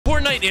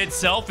Fortnite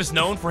itself is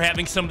known for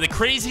having some of the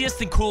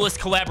craziest and coolest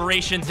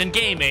collaborations in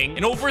gaming,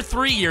 and over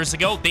 3 years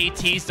ago, they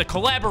teased a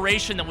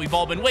collaboration that we've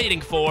all been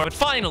waiting for, but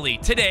finally,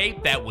 today,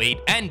 that wait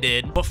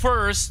ended. But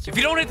first, if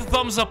you don't hit the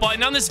thumbs up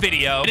button on this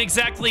video, in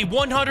exactly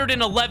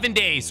 111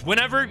 days,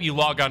 whenever you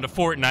log on to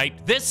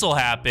Fortnite, this will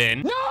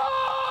happen. No!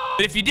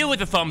 But if you do hit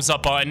the thumbs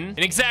up button, in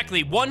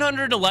exactly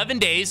 111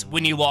 days,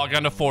 when you log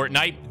on to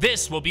Fortnite,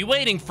 this will be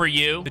waiting for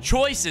you. The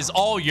choice is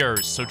all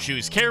yours, so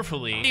choose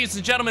carefully. Ladies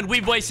and gentlemen,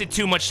 we've wasted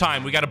too much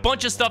time. We got a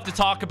bunch of stuff to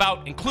talk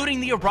about, including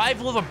the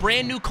arrival of a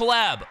brand new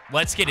collab.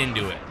 Let's get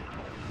into it.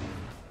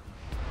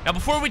 Now,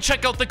 before we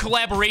check out the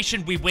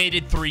collaboration we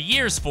waited 3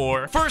 years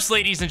for, first,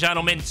 ladies and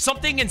gentlemen,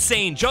 something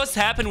insane just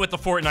happened with the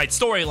Fortnite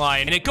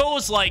storyline, and it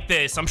goes like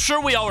this. I'm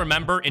sure we all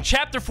remember in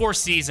Chapter 4,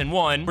 Season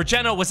 1, where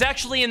Jenna was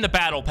actually in the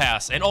Battle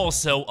Pass, and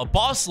also a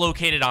boss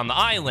located on the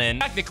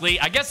island. Technically,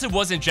 I guess it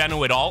wasn't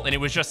Jenna at all, and it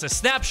was just a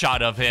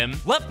snapshot of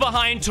him, left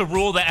behind to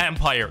rule the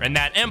Empire, and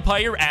that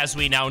Empire, as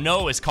we now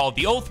know, is called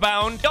the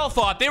Oathbound. Y'all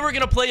thought they were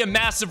gonna play a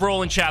massive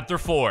role in Chapter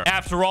 4.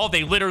 After all,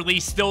 they literally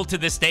still to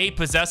this day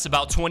possess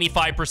about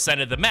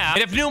 25% of the map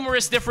and have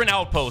numerous different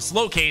outposts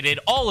located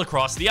all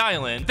across the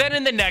island. Then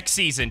in the next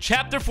season,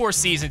 Chapter 4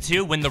 Season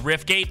 2, when the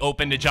Rift Gate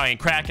opened a giant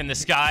crack in the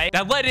sky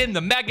that let in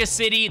the Mega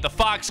City, the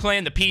Fox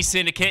Clan, the Peace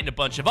Syndicate, and a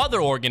bunch of other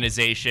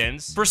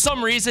organizations. For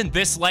some reason,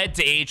 this led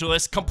to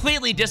Ageless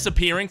completely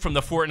disappearing from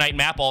the Fortnite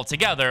map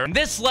altogether, and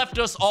this left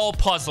us all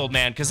puzzled,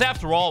 man, because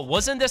after all,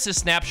 wasn't this a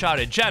snapshot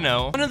of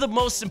Geno, one of the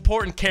most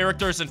important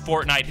characters in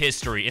Fortnite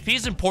history? If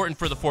he's important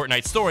for the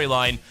Fortnite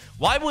storyline,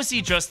 why was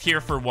he just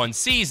here for 1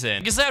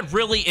 season? Is that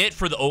really it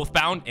for the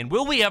Oathbound, and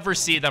will we ever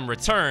see them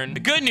return? The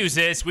good news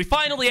is, we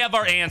finally have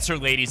our answer,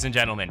 ladies and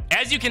gentlemen.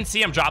 As you can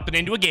see, I'm dropping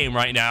into a game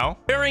right now,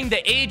 wearing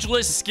the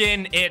Ageless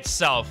skin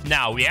itself.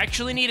 Now, we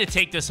actually need to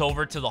take this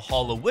over to the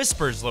Hall of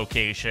Whispers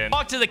location.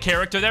 Talk to the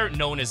character there,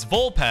 known as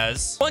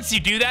Volpez. Once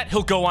you do that,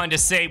 he'll go on to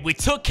say, we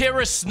took care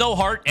of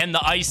Snowheart and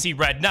the Icy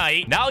Red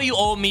Knight. Now you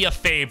owe me a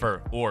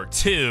favor, or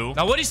 2.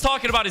 Now, what he's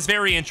talking about is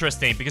very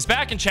interesting, because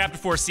back in Chapter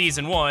 4,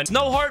 Season 1,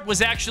 Snowheart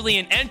was actually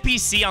an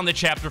NPC on the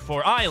Chapter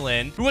 4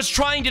 island who was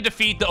trying to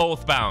defeat the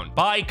Oathbound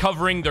by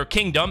covering their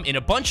kingdom in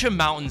a bunch of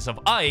mountains of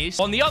ice.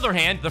 On the other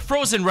hand, the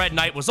Frozen Red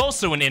Knight was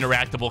also an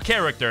interactable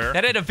character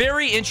that had a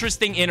very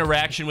interesting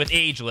interaction with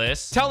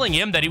Ageless, telling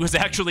him that he was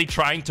actually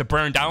trying to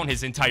burn down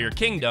his entire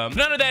kingdom.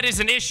 None of that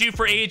is an issue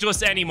for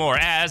Ageless anymore,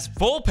 as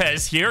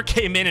Volpez here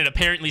came in and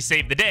apparently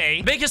saved the day.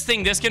 The biggest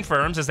thing this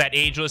confirms is that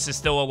Ageless is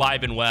still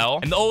alive and well,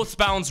 and the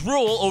Oathbound's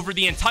rule over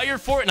the entire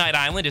Fortnite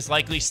island is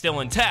likely still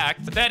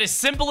intact. But that is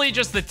simply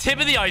just the tip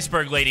of the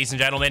iceberg, ladies and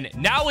gentlemen.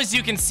 Now, as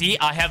you can see,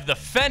 I have the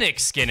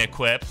Phoenix skin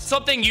equipped.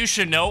 Something you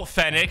should know,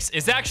 Phoenix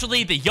is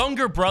actually the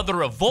younger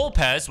brother of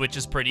Volpez, which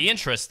is pretty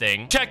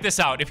interesting. Check this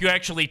out. If you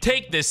actually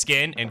take this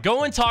skin and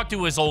go and talk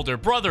to his older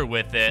brother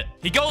with it,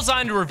 he goes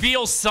on to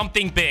reveal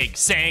something big,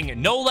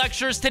 saying, no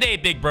lectures today,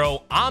 big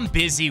bro. I'm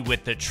busy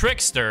with the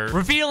Trickster,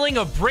 revealing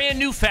a brand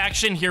new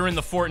faction here in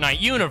the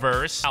Fortnite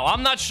universe. Now,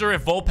 I'm not sure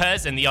if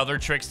Volpez and the other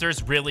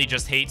Tricksters really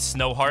just hate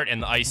Snowheart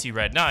and the Icy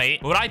Red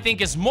Knight. What I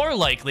think is more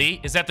likely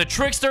is that the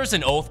Tricksters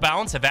and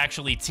Oathbounds have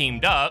actually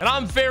teamed up, and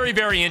I'm very,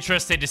 very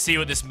interested to see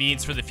what this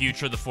means for the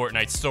future of the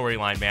Fortnite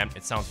storyline, man.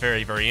 It sounds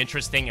very, very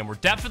interesting, and we're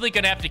definitely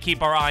gonna have to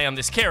keep our eye on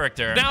this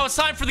character. Now, it's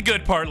time for the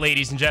good part,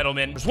 ladies and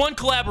gentlemen. There's one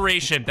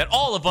collaboration that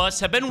all of us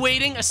have been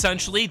waiting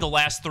essentially the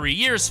last 3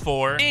 years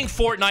for, being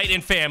Fortnite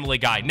and Family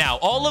Guy. Now,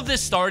 all of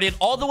this started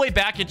all the way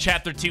back in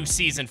Chapter 2,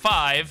 Season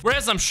 5, where,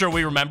 as I'm sure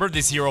we remember,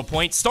 the 0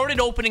 Point started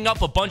opening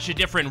up a bunch of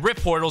different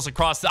rift portals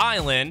across the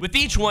island, with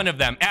each one of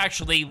them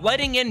actually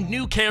letting in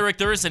new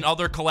characters and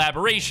other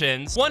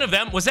collaborations. One of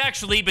them was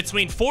actually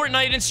between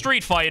Fortnite and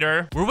Street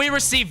Fighter, where we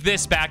received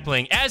this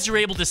backbling. As you're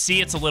able to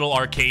see, it's a little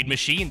arcade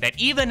machine that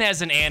even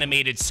has an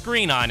animated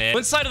screen on it.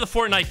 Inside of the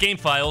Fortnite game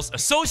files,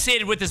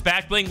 associated with this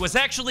backbling was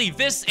actually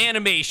this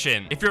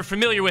animation. If you're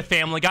familiar with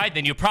Family Guy,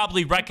 then you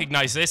probably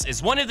recognize this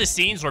as one of the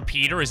scenes where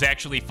Peter is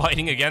actually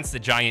fighting against the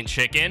giant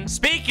chicken.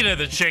 Speaking of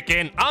the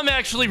chicken, I'm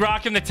actually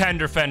rocking the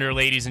Tender Fender,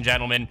 ladies and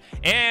gentlemen,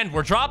 and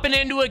we're dropping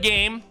into a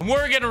game, and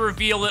we're gonna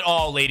reveal it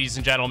all, ladies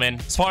and gentlemen.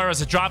 As far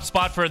as a drop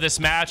spot for this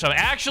match, I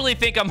actually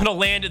think I'm gonna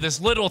land at this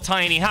little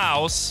tiny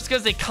house. It's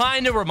because it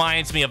kind of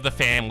reminds me of the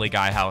Family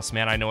Guy house,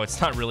 man. I know it's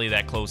not really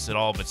that close at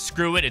all, but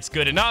screw it, it's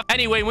good enough.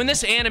 Anyway, when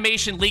this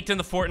animation leaked in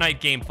the Fortnite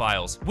game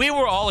files, we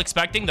were all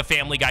expecting the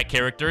Family Guy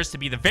characters to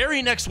be the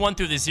very next one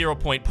through the 0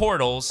 Point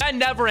portals. That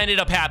never ended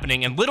up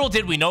happening, and little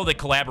did we know the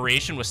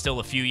collaboration was still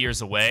a few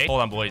years away.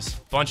 Hold on, boys.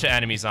 Bunch of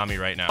enemies on me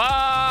right now.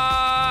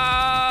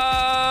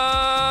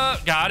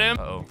 Got him.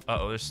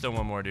 Uh-oh, there's still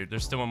one more, dude.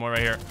 There's still one more right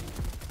here.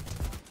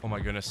 Oh my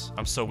goodness.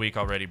 I'm so weak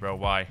already, bro.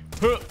 Why?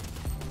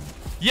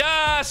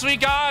 Yes, we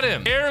got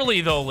him.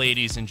 Barely, though,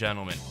 ladies and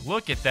gentlemen.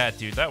 Look at that,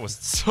 dude. That was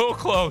so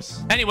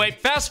close. Anyway,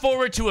 fast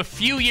forward to a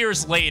few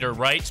years later,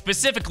 right?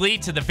 Specifically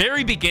to the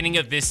very beginning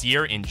of this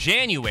year in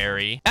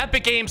January,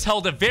 Epic Games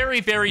held a very,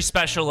 very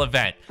special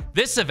event.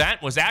 This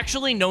event was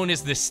actually known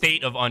as the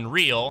State of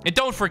Unreal. And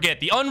don't forget,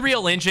 the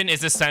Unreal Engine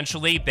is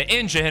essentially the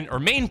engine or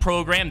main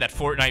program that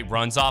Fortnite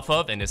runs off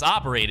of and is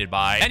operated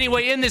by.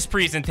 Anyway, in this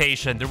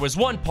presentation, there was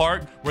one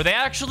part where they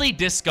actually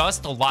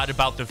discussed a lot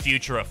about the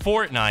future of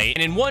Fortnite.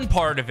 And in one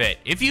part of it,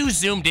 if you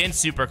zoomed in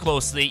super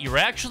closely, you were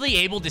actually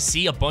able to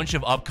see a bunch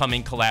of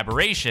upcoming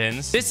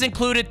collaborations. This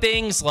included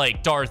things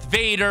like Darth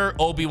Vader,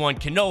 Obi-Wan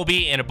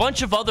Kenobi, and a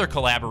bunch of other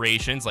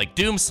collaborations like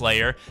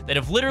Doomslayer that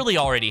have literally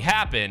already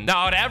happened. Now,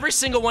 out of every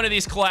single one of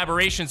these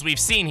collaborations we've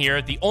seen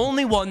here, the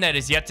only one that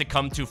is yet to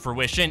come to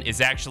fruition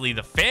is actually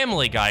the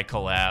Family Guy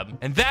collab.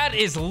 And that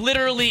is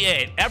literally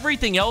it.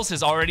 Everything else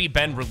has already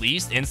been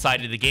released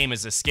inside of the game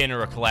as a skin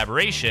or a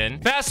collaboration.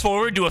 Fast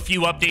forward to a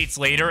few updates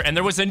later, and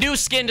there was a new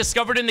skin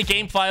discovered in the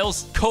game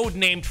files,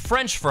 codenamed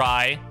French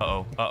Fry.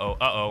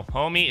 Uh-oh.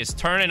 Homie is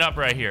turning up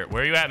right here.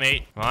 Where are you at,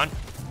 mate? Come on.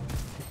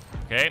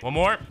 Okay, one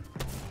more.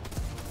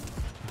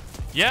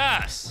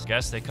 Yes!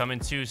 Guess they come in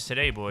twos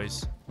today,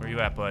 boys. Where you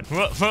at, bud?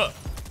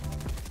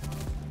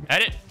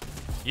 Edit.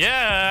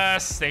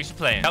 Yes, thanks for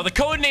playing. Now, the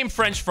codename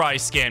French Fry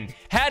skin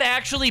had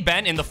actually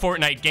been in the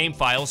Fortnite game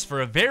files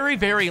for a very,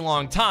 very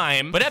long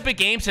time, but Epic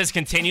Games has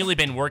continually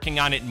been working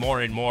on it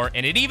more and more,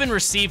 and it even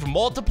received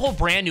multiple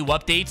brand new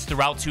updates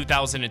throughout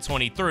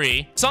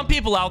 2023. Some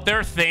people out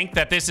there think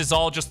that this is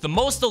all just the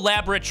most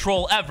elaborate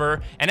troll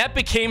ever, and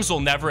Epic Games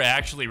will never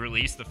actually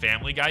release the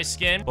Family Guy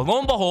skin. But lo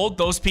and behold,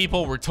 those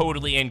people were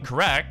totally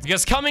incorrect,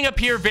 because coming up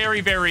here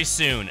very, very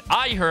soon,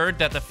 I heard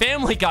that the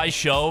Family Guy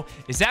show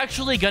is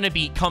actually going to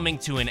be coming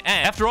to an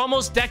end. After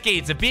almost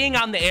decades of being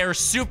on the air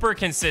super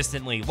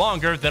consistently,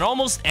 longer than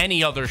almost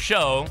any other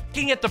show,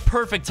 making it the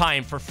perfect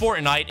time for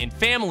Fortnite and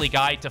Family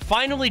Guy to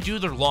finally do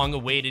their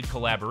long-awaited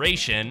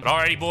collaboration. But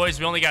alrighty, boys,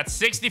 we only got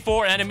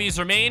 64 enemies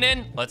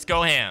remaining. Let's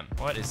go ham.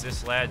 What is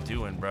this lad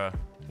doing, bruh?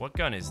 What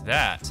gun is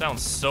that?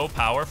 Sounds so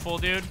powerful,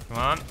 dude. Come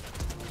on.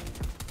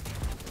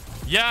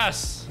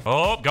 Yes.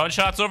 Oh,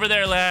 gunshots over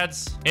there,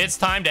 lads. It's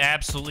time to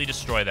absolutely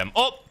destroy them.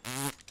 Oh,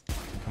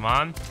 come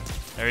on.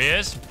 There he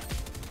is.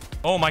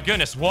 Oh my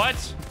goodness, what?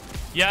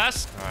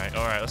 Yes.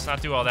 All right. Let's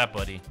not do all that,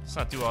 buddy. Let's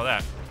not do all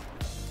that.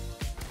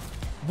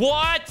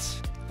 What?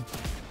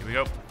 Here we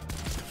go.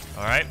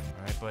 All right,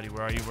 buddy.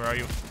 Where are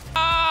you?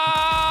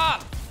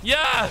 Ah!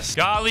 Yes!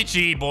 Golly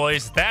gee,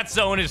 boys. That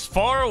zone is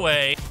far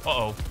away.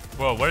 Uh-oh.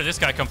 Whoa, where did this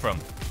guy come from?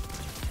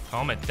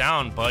 Calm it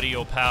down, buddy,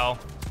 oh pal.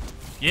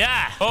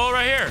 Yeah. Oh,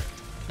 right here.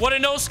 What a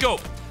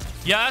no-scope.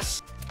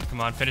 Yes. Come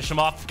on, finish him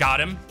off.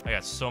 Got him. I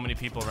got so many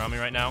people around me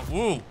right now.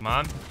 Woo. Come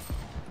on.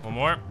 One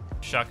more.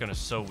 Shotgun is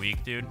so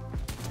weak, dude.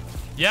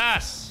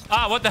 Yes!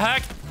 Ah, what the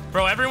heck?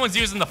 Bro, everyone's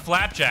using the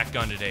flapjack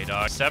gun today,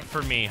 dog. Except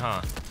for me,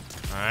 huh?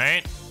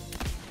 Alright.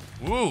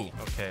 Woo!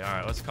 Okay,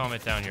 alright, let's calm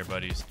it down here,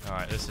 buddies.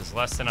 Alright, this is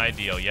less than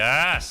ideal.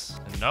 Yes!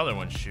 Another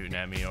one shooting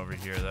at me over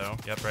here, though.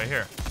 Yep, right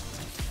here.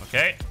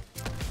 Okay.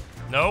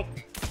 Nope.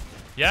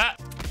 Yeah.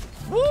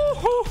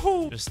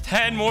 Woo-hoo-hoo! There's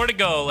 10 more to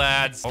go,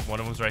 lads. Oh, one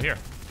of them's right here.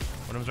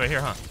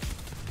 Huh?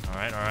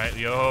 Alright.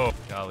 Yo.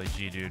 Golly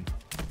gee, dude.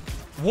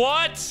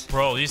 What?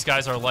 Bro, these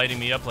guys are lighting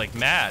me up like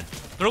mad.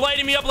 They're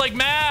lighting me up like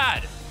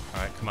mad.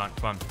 All right, come on.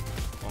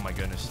 Oh my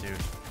goodness, dude.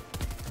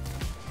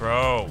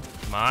 Bro,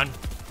 come on.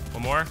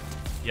 One more.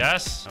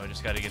 Yes. Now we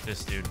just got to get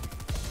this dude,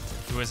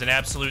 who is an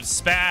absolute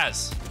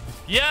spaz.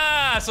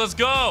 Yes, let's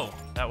go.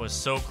 That was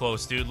so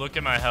close, dude. Look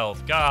at my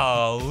health.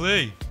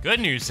 Golly. Good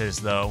news is,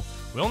 though,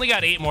 we only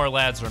got 8 more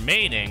lads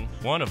remaining.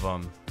 One of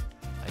them,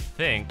 I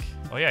think.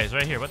 Oh, yeah, he's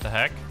right here. What the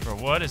heck? Bro,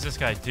 what is this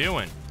guy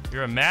doing?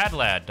 You're a mad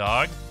lad,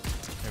 dog.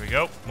 There we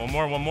go. One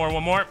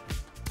more.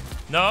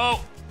 No.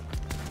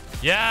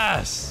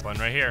 Yes. One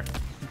right here.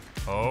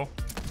 Oh.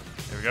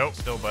 There we go.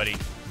 Still, buddy.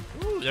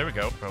 Ooh, there we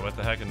go. Bro, what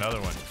the heck? Another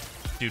one.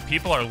 Dude,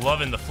 people are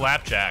loving the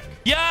flapjack.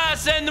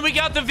 Yes, and we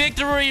got the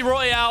victory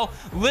royale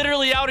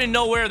literally out in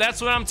nowhere. That's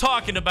what I'm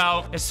talking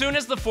about. As soon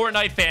as the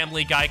Fortnite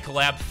Family Guy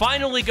collab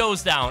finally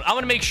goes down, I'm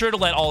going to make sure to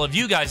let all of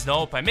you guys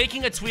know by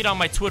making a tweet on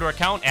my Twitter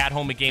account at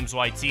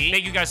HomeGamesYT.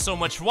 Thank you guys so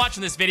much for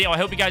watching this video. I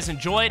hope you guys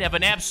enjoyed. Have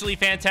an absolutely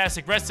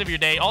fantastic rest of your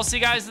day. I'll see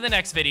you guys in the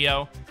next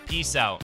video. Peace out.